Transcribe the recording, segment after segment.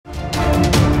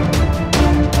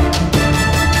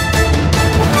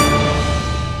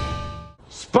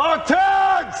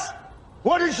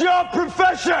is your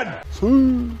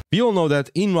profession? We all know that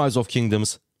in Rise of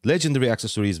Kingdoms, legendary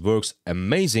accessories works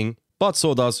amazing, but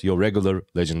so does your regular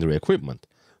legendary equipment.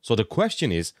 So the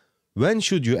question is, when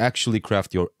should you actually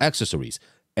craft your accessories?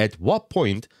 At what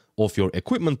point of your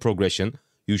equipment progression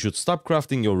you should stop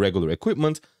crafting your regular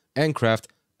equipment and craft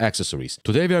accessories?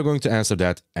 Today we are going to answer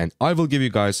that, and I will give you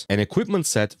guys an equipment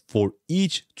set for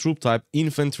each troop type: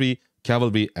 infantry,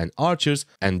 cavalry and archers,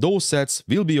 and those sets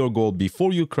will be your goal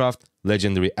before you craft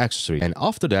legendary accessory. And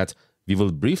after that, we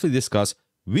will briefly discuss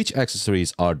which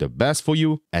accessories are the best for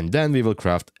you, and then we will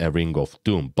craft a Ring of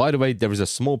Doom. By the way, there is a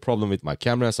small problem with my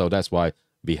camera, so that's why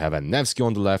we have a Nevsky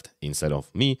on the left instead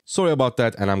of me. Sorry about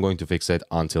that, and I'm going to fix it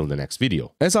until the next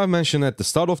video. As I mentioned at the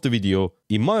start of the video,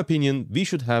 in my opinion, we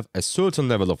should have a certain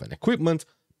level of an equipment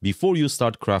before you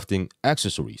start crafting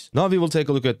accessories. Now we will take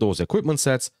a look at those equipment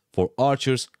sets for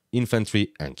archers,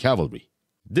 infantry and cavalry.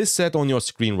 This set on your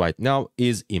screen right now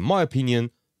is, in my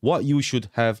opinion, what you should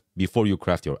have before you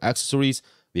craft your accessories.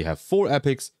 We have 4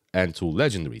 epics and 2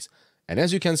 legendaries. And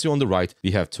as you can see on the right,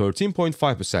 we have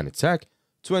 13.5% attack,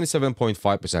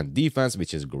 27.5% defense,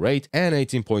 which is great, and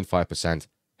 18.5%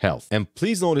 health. And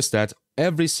please notice that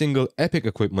every single epic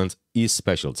equipment is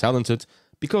special talented,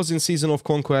 because in Season of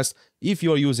Conquest, if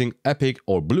you are using epic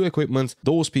or blue equipment,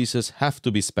 those pieces have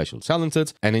to be special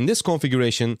talented. And in this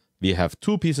configuration, we have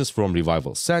 2 pieces from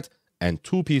Revival set and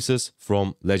 2 pieces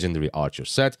from Legendary Archer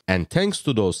set. And thanks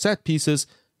to those set pieces,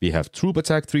 we have troop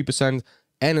attack 3%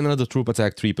 and another troop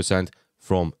attack 3%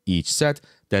 from each set.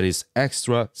 That is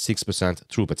extra 6%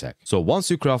 troop attack. So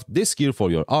once you craft this gear for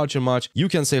your archer march, you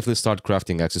can safely start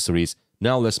crafting accessories.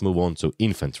 Now let's move on to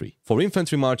infantry. For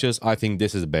infantry marches, I think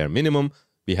this is bare minimum.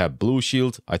 We have Blue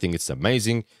Shield, I think it's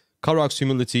amazing, Karak's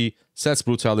Humility, Set's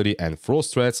Brutality and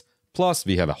Frost Threats, plus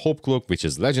we have a Hope Cloak, which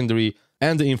is legendary,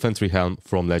 and the Infantry Helm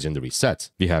from legendary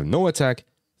set. We have no attack,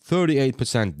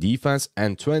 38% defense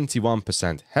and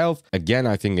 21% health. Again,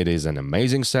 I think it is an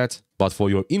amazing set. But for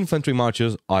your infantry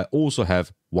marchers, I also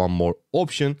have one more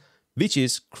option, which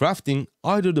is crafting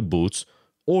either the boots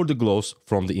or the gloves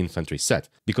from the infantry set.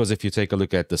 Because if you take a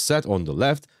look at the set on the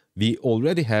left, we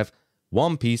already have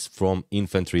 1 piece from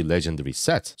infantry legendary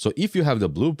set. So if you have the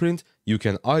blueprint, you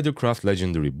can either craft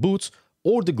legendary boots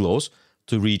or the gloves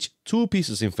to reach 2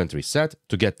 pieces infantry set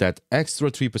to get that extra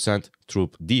 3%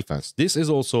 troop defense. This is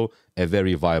also a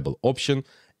very viable option.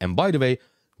 And by the way,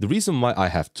 the reason why I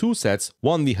have 2 sets,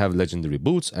 one we have legendary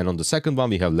boots and on the second one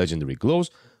we have legendary gloves.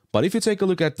 But if you take a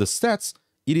look at the stats,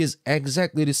 it is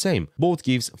exactly the same. Both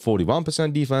gives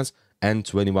 41% defense and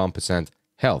 21%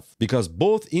 health, because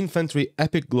both infantry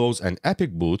epic gloves and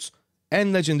epic boots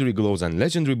and legendary gloves and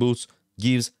legendary boots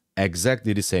gives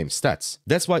exactly the same stats.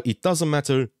 That's why it doesn't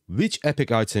matter which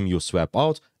epic item you swap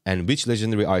out and which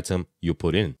legendary item you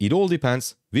put in. It all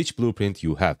depends which blueprint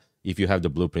you have. If you have the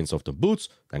blueprints of the boots,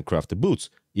 then craft the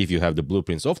boots. If you have the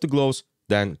blueprints of the gloves,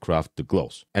 then craft the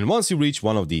gloves. And once you reach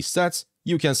one of these sets,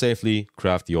 you can safely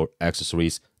craft your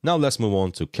accessories. Now let's move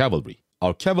on to cavalry.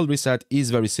 Our cavalry set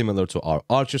is very similar to our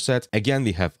archer set. Again,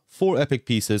 we have 4 epic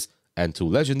pieces and 2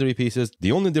 legendary pieces.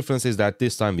 The only difference is that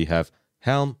this time we have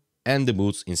helm and the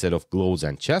boots instead of gloves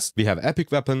and chest. We have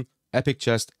epic weapon, epic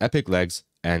chest, epic legs,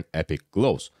 and epic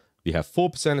gloves. We have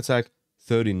 4% attack,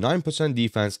 39%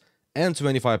 defense, and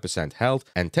 25% health.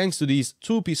 And thanks to these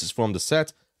 2 pieces from the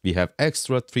set, we have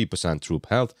extra 3% troop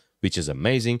health, which is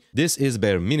amazing. This is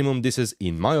bare minimum. This is,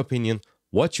 in my opinion,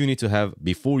 what you need to have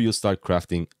before you start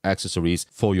crafting accessories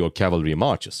for your cavalry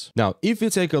marches. Now, if you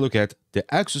take a look at the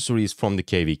accessories from the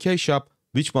KVK shop,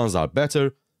 which ones are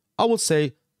better, I would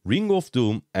say Ring of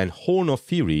Doom and Horn of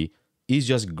Fury is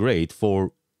just great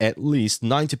for at least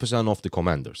 90% of the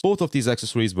commanders. Both of these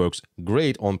accessories works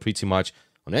great on pretty much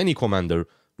on any commander.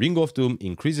 Ring of Doom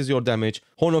increases your damage,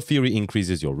 Horn of Fury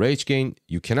increases your rage gain.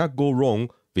 You cannot go wrong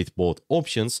with both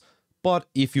options. But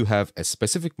if you have a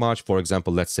specific march, for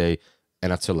example, let's say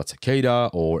an Attila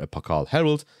Takeda or a Pakal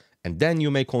Herald, and then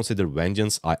you may consider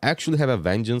Vengeance. I actually have a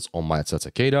Vengeance on my Attila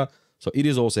Takeda, so it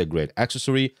is also a great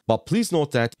accessory. But please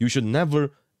note that you should never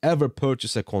ever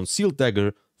purchase a Concealed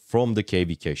Dagger from the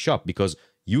KVK shop, because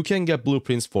you can get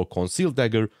blueprints for Concealed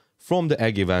Dagger from the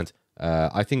egg event.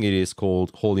 I think it is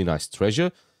called Holy Nice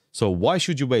Treasure. So why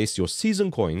should you waste your season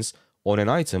coins on an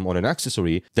item, on an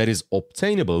accessory that is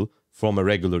obtainable from a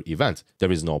regular event?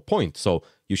 There is no point. So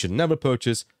you should never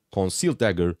purchase Concealed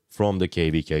Dagger from the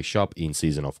KVK shop in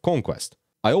Season of Conquest.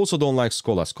 I also don't like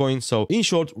Skolas coin, so in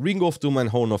short, Ring of Doom and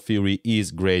Horn of Fury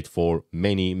is great for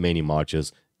many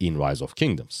marches in Rise of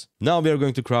Kingdoms. Now we are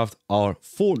going to craft our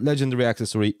 4th legendary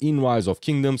accessory in Rise of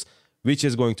Kingdoms, which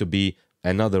is going to be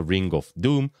another Ring of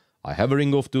Doom. I have a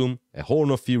Ring of Doom, a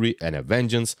Horn of Fury, and a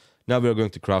Vengeance. Now we're going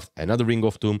to craft another Ring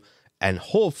of Doom, and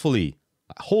hopefully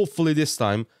this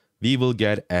time we will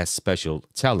get a special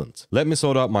talent. Let me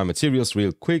sort out my materials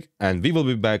real quick, and we will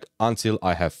be back until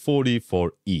I have 40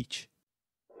 for each.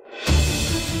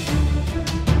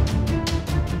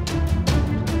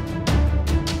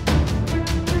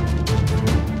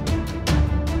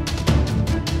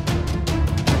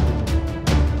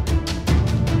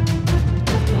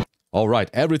 Alright,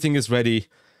 everything is ready.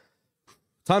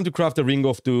 Time to craft the Ring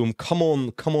of Doom. Come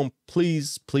on,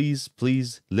 please,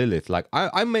 Lilith. Like,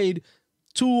 I made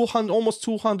 200, almost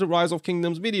 200 Rise of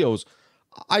Kingdoms videos.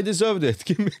 I deserved it.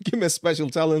 Give me a special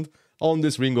talent on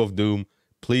this Ring of Doom.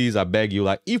 Please, I beg you.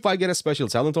 Like, if I get a special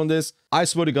talent on this, I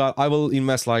swear to God, I will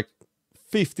invest like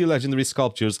 50 legendary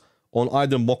sculptures on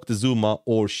either Moctezuma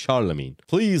or Charlemagne.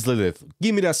 Please, Lilith,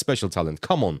 give me that special talent.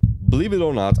 Come on. Believe it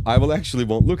or not, I will actually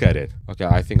won't look at it. Okay,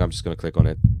 I think I'm just gonna click on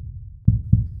it.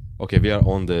 Okay, we are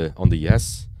on the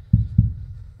yes.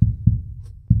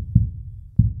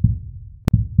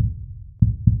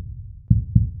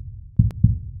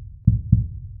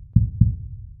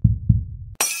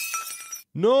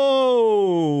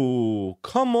 No!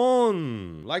 Come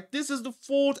on! Like, this is the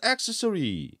 4th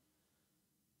accessory.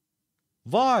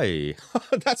 Why?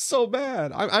 That's so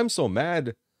bad. I'm so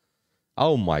mad.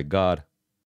 Oh my God.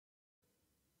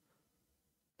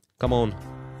 Come on.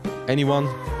 Anyone?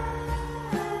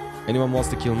 Anyone wants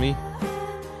to kill me?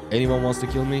 Anyone wants to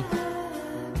kill me?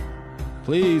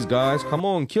 Please, guys, come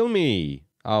on, kill me.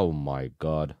 Oh my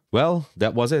God. Well,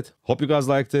 that was it. Hope you guys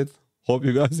liked it. Hope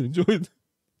you guys enjoyed.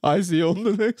 I see you on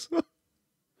the next one.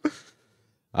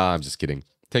 I'm just kidding.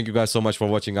 Thank you guys so much for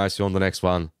watching. I see you on the next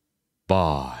one.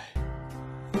 Bye.